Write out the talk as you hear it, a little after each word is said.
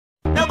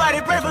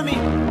Somebody pray for me.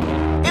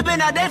 It been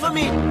a day for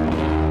me.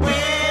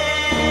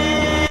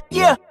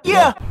 Yeah,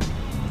 yeah.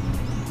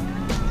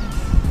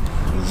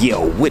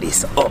 Yo, what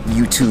is up,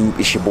 YouTube?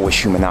 It's your boy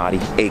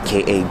Shoemanati,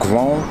 aka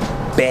Grown,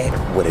 back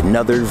with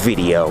another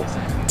video.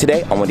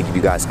 Today, I want to give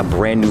you guys a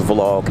brand new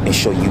vlog and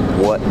show you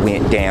what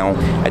went down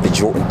at the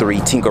Jordan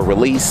 3 Tinker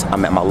release.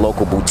 I'm at my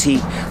local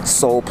boutique,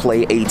 Soul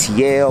Play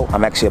ATL.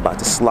 I'm actually about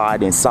to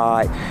slide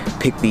inside,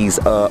 pick these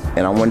up,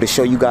 and I wanted to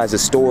show you guys the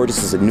store.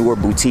 This is a newer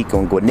boutique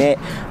on Gwinnett.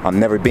 I've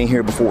never been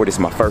here before. This is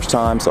my first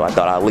time, so I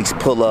thought I'd at least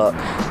pull up,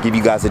 give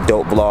you guys a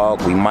dope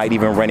vlog. We might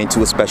even run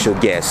into a special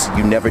guest.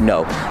 You never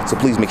know. So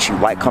please make sure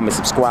you like, comment,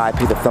 subscribe,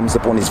 hit the thumbs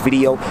up on this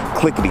video.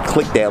 Click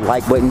that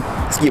like button.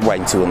 Let's get right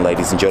into it,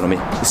 ladies and gentlemen.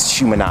 This is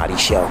Shoemanati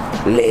Show.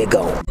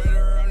 Lego.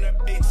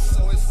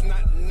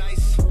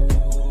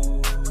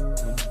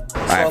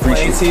 I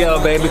appreciate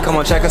ATL, baby. Come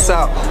on, check us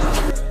out.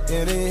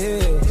 In the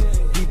hill,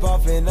 deep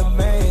off in the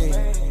main.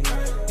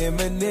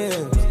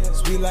 M&M,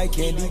 sweet like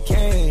candy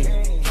cane.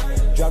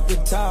 Drop the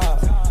top,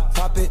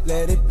 pop it,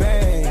 let it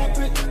bang.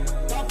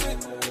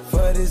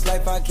 For this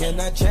life I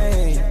cannot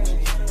change.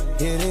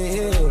 In the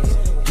hills,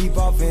 deep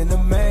off in the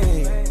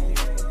main.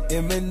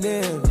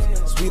 M&M,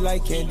 sweet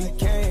like candy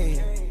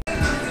cane.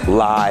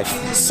 Live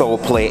Soul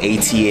Play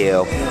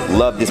ATL.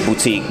 Love this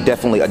boutique.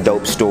 Definitely a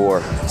dope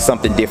store.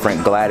 Something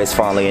different. Glad it's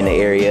finally in the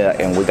area,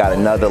 and we got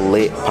another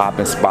lit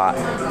popping spot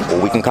where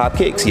we can cop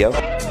kicks, yo.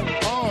 Come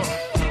on.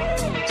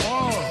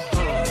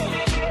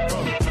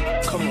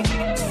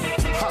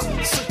 Hot,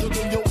 sicker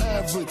than your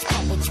average.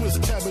 Pop a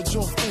twist cabbage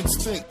off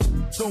instinct.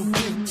 Don't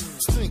think,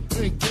 stink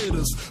pink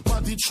gators. My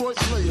Detroit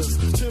players.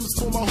 Tim's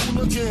for my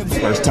hooligans.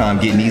 First time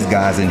getting these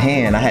guys in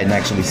hand. I hadn't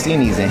actually seen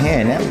these in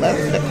hand.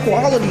 That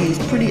quality is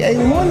pretty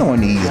A1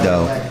 on these,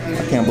 though.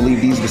 I can't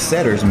believe these were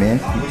setters, man.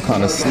 You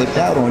kind of slipped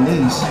out on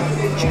these.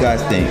 What you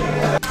guys think?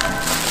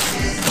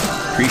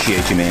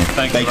 Appreciate you, man.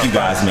 Thank you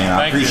guys, man.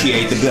 I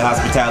appreciate the good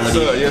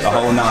hospitality, the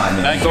whole nine,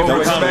 man.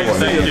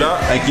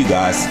 Thank you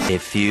guys. A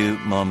few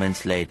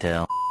moments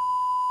later.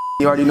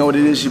 You already know what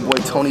it is, your boy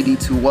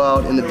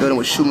TONYD2WILD in the building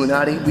with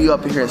Shoemanati. We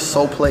up here at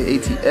Soul Play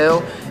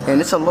ATL,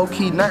 and it's a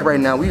low-key night right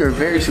now. We are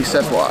very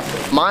successful.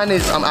 Mine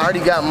is, I already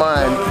got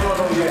mine.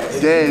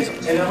 Then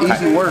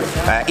easy work.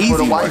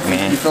 Easy work,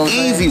 man.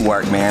 Easy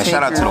work, man.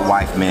 Shout out to the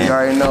wife, man. You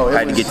already know. I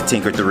had to get the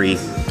Tinker 3.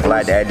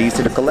 Glad to add these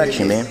to the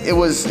collection, man. It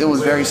was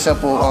very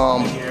simple.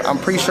 I'm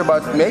pretty sure by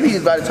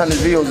the time this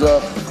video's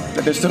up,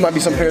 that there still might be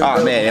some pairs.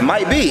 Oh man, it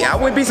might be. I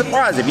wouldn't be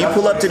surprised if you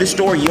pull up to the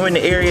store. You're in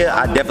the area.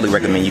 I definitely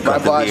recommend you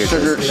come through here.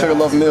 Sugar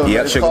Love Mills.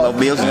 Yep, Sugar Love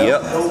Mills.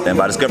 Yep. Then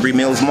by Discovery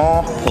Mills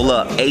Mall, pull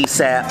up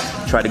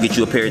ASAP. Try to get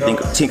you a pair of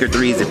Tinker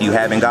 3s if you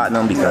haven't gotten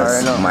them,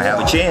 because you might have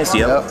a chance.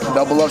 Yep.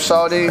 Double up,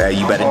 shawty.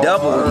 You better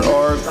double.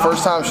 Or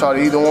first time,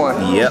 shawty. Either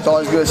one. Yep. It's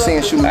always good seeing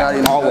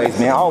Shoemanati. Always,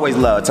 man. I always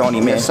love Tony,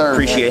 man. Yes, sir,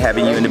 appreciate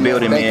having you in the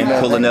building, man.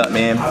 Pulling up,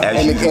 man.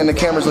 And the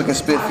camera's looking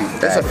spiffy.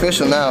 It's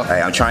official now.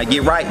 Hey, I'm trying to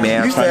get right,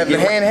 man. You used to have the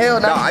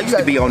handheld. No, I used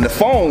to be on the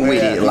phone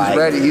with it, like, he's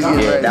ready. He's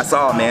getting ready. That's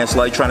all, man.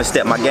 Slowly trying to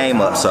step my game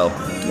up, so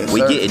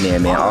we getting there,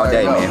 man, all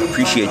day, man.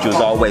 Appreciate you as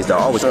always, though.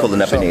 Always pulling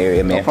up in the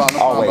area, man.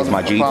 Always,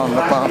 my G.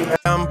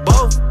 I'm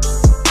both.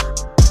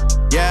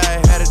 Yeah,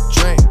 I had a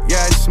drink.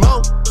 Yeah, I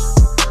smoke.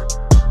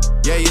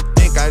 Yeah, you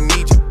think I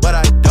need you, but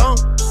I don't.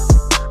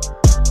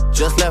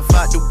 Just left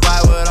out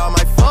Dubai with all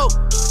my folk.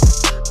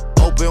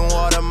 Open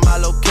water, my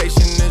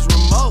location is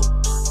remote.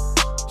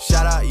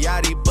 Shout out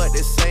Yachty, but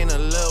this ain't a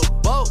little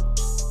boat.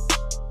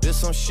 This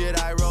some shit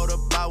I wrote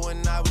about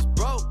when I was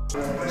broke.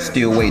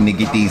 Still waiting to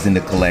get these in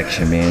the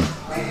collection, man.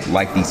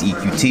 Like these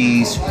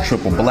EQTs,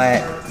 triple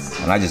black,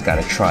 and I just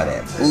gotta try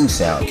that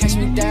boost out. Catch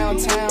me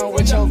downtown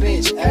with your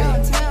bitch,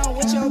 downtown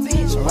with your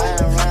bitch,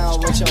 riding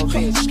around with your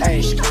bitch,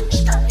 ayy.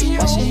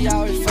 Why she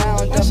always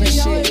found up and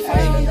shit,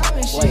 ayy.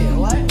 Wait,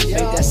 what? Baby,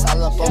 that's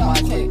all up on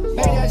my dick.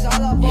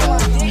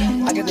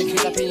 Yeah, I get the key,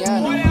 the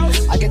piano.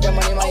 I get the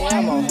money, my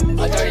ammo.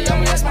 A dirty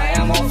yummy, that's my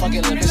ammo. Fuck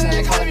it, little bitch, now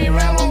they calling me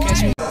Rambo.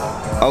 Catch me.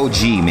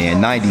 OG,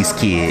 man, 90s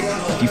kid.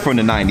 If you from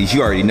the 90s,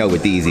 you already know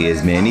what these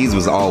is, man. These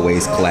was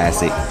always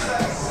classic.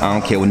 I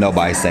don't care what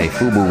nobody say.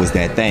 FUBU was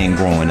that thing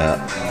growing up.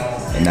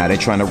 And now they're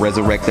trying to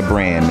resurrect the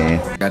brand, man.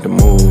 Got the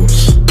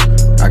moves.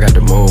 I got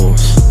the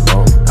moves.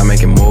 I'm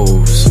making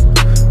moves.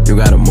 You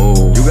gotta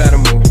move. You gotta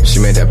move. She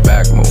made that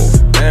back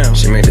move. Damn.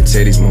 She made the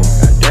titties move.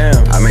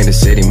 Damn. I made the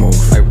city move.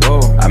 Like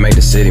whoa. I made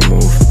the city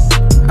move.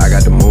 I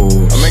got the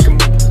moves. I'm making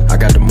moves. I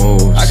got the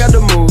moves. I got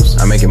the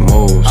moves. I'm making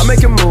moves. I'm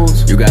making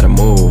moves. You gotta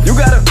move. You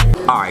gotta.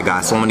 Alright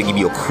guys, so I'm gonna give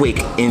you a quick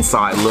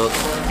inside look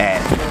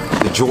at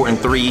the Jordan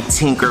 3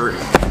 Tinker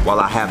while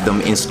I have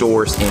them in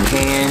stores in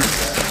hand.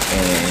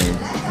 And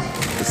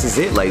this is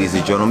it, ladies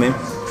and gentlemen.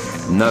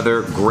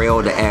 Another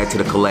grail to add to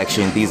the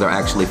collection. These are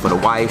actually for the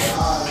wife.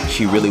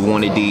 She really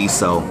wanted these,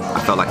 so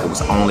I felt like it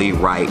was only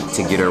right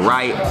to get her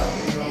right.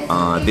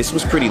 This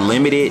was pretty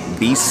limited.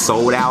 These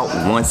sold out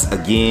once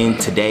again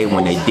today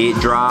when they did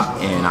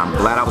drop, and I'm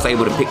glad I was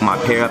able to pick my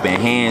pair up in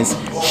hands.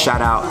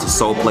 Shout out to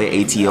Soul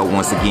Play ATL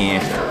once again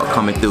for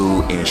coming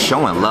through and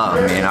showing love,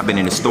 man. I've been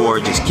in the store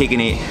just kicking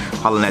it,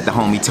 hollering at the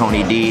homie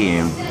Tony D,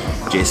 and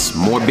Just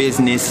more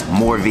business,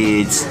 more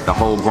vids, the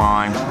whole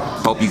grind.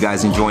 Hope you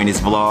guys enjoying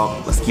this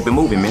vlog. Let's keep it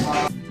moving, man.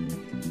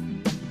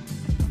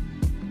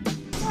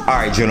 All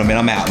right, gentlemen,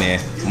 I'm out,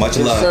 man. Much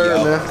love, sir,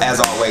 yo. Man. As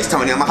always,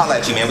 Tony, I'm gonna holler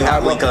at you, man. We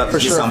gotta link up,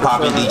 get some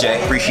poppin',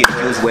 DJ. Appreciate you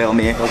as well,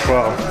 man. No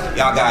problem.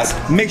 Y'all guys,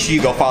 make sure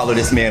you go follow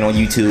this man on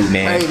YouTube,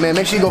 man. Hey, man,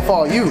 make sure you go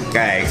follow you.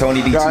 Hey,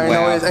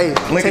 TONYD2WILD.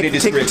 Hey, link in the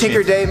description.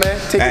 Tinker Day, man.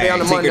 Tinker Day on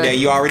the Monday. Tinker Day,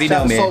 you already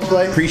know, man.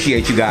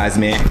 Appreciate you guys,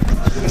 man.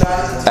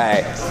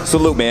 Hey,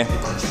 salute, man.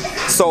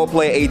 Soul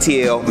Play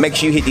ATL. Make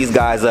sure you hit these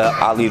guys up.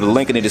 I'll leave a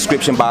link in the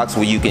description box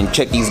where you can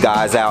check these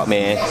guys out,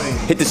 man.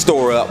 Hit the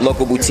store up,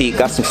 local boutique.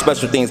 Got some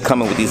special things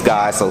coming with these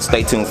guys, so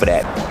stay tuned for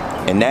that.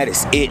 And that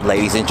is it,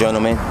 ladies and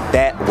gentlemen.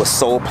 That was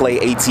Soul Play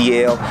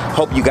ATL.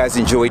 Hope you guys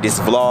enjoyed this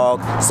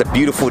vlog. It's a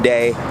beautiful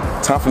day.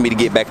 Time for me to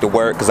get back to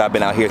work because I've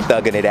been out here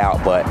thugging it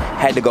out, but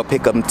had to go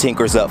pick up them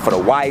tinkers up for the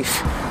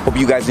wife. Hope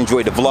you guys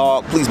enjoyed the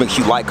vlog. Please make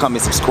sure you like,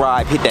 comment,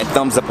 subscribe, hit that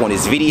thumbs up on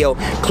this video.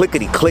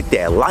 Clickety-click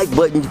that like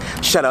button.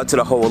 Shout out to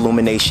the whole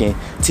Illumination,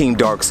 Team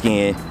Dark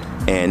Skin.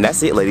 And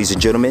that's it, ladies and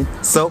gentlemen.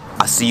 So,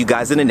 I'll see you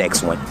guys in the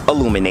next one.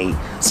 Illuminate.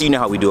 So you know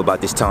how we do about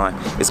this time.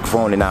 It's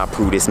grown and I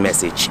approve this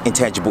message.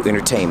 Intangible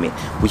entertainment.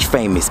 We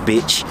famous,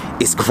 bitch.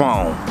 It's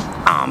grown.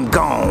 I'm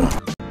gone.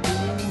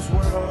 Whose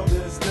world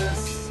is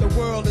this? The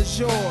world is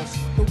yours.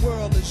 The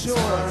world is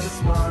yours.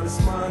 It's mine,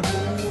 it's mine.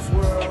 Whose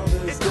world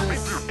is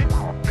this?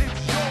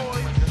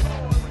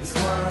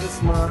 It's mine,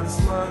 it's mine, it's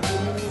mine.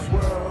 Whose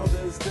world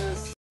is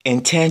this?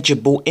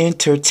 Intangible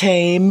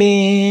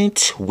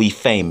entertainment. We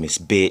famous,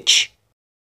 bitch.